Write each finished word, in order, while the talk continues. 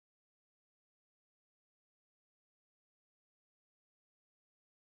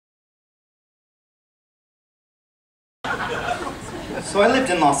So I lived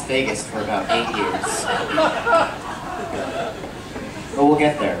in Las Vegas for about 8 years. But we'll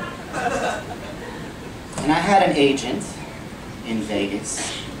get there. And I had an agent in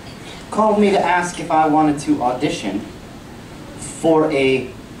Vegas called me to ask if I wanted to audition for a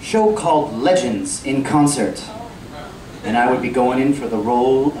show called Legends in Concert. And I would be going in for the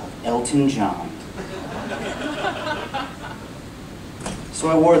role of Elton John. So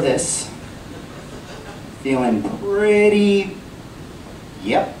I wore this, feeling pretty,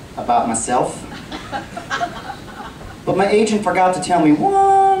 about myself. But my agent forgot to tell me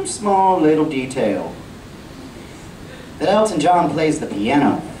one small little detail. That Elton John plays the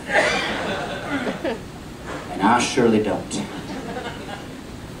piano. And I surely don't.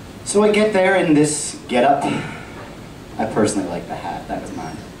 So I get there in this getup. I personally like the hat, that was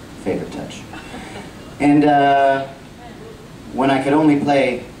my favorite touch. And when I could only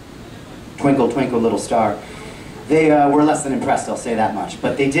play Twinkle Twinkle Little Star, they were less than impressed, I'll say that much.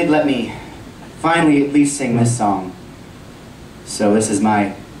 But they did let me finally at least sing this song. So this is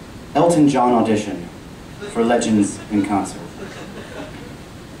my Elton John audition for Legends in Concert.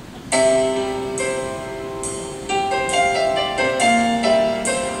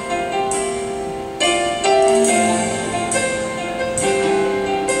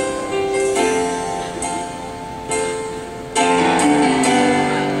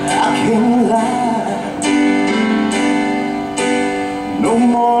 No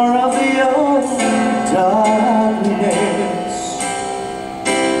more of the old darkness.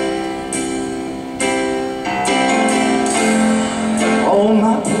 All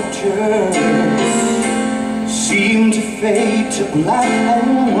my pictures seem to fade to black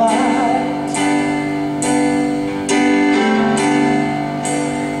and white.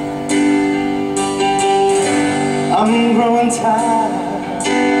 I'm growing tired.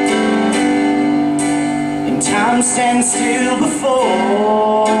 Time stands still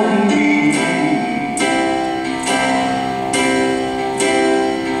before me.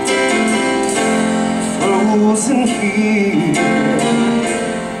 Frozen here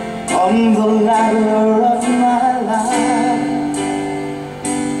on the ladder of my life.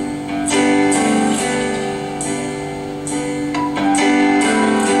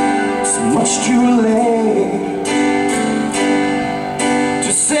 So much too late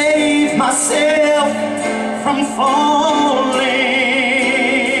to save myself from falling.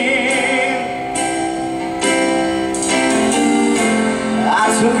 I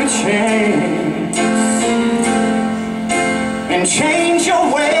took a chance and changed your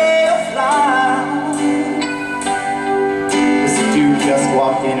way of life. This dude just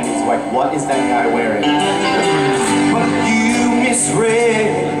walked in and he's like, what is that guy wearing? But you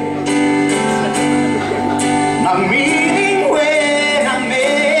misread my meaning when I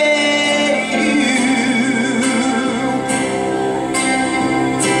met you.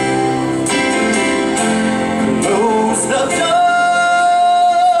 Closed the door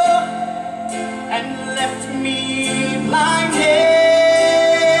and left me blinded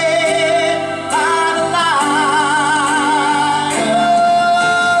by the light.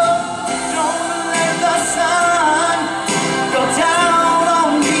 Oh, don't let the sun go down on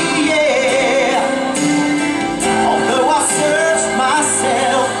me, yeah. Although I searched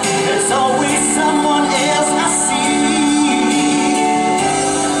myself, there's always someone else I see.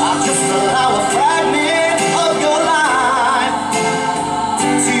 I just allow a fragment of your life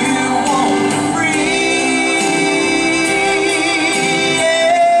to wander free.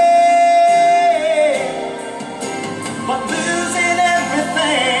 But losing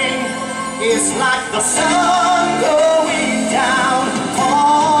everything is like the sun going down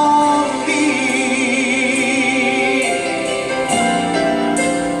on me.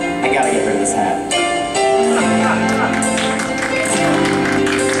 I gotta get rid of this hat.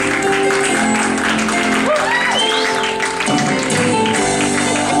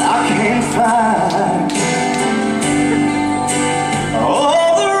 I can't find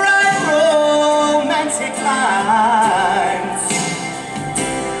all the right romantic lines.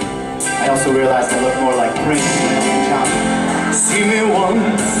 I also realized I look more like Prince than Elton John. See me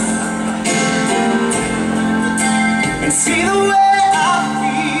once and see the way I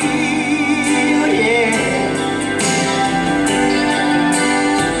feel, yeah.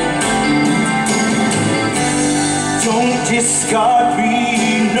 Don't discard me,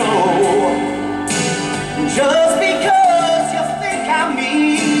 no, just because you think I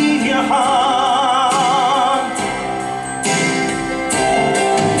mean your harm.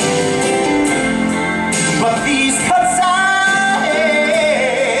 But these cuts I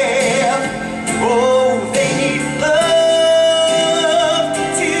have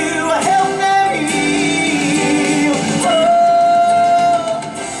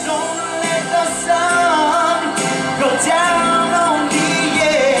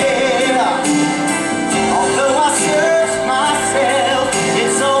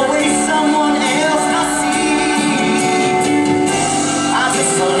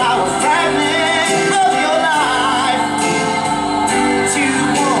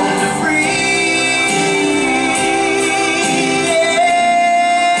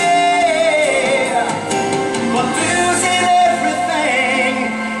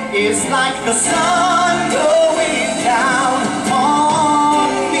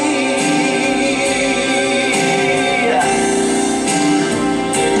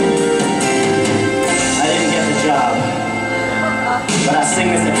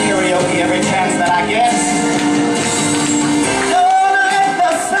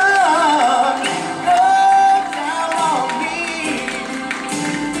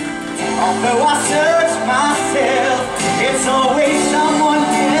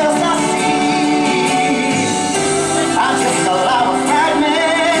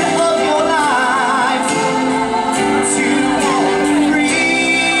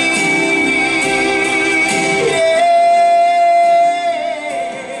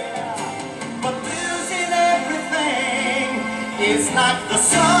the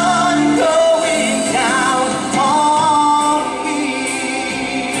sun going down on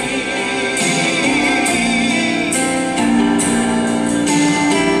me.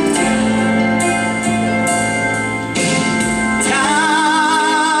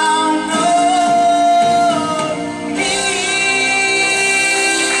 Down on me.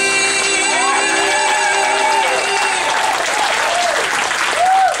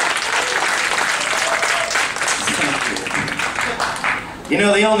 You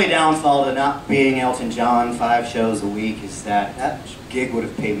know, the only downfall to not being Elton John 5 shows a week is that gig would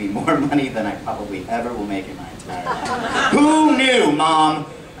have paid me more money than I probably ever will make in my entire life. Who knew, Mom?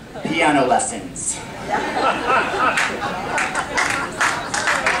 Piano lessons.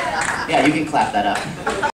 Yeah, you can clap that up.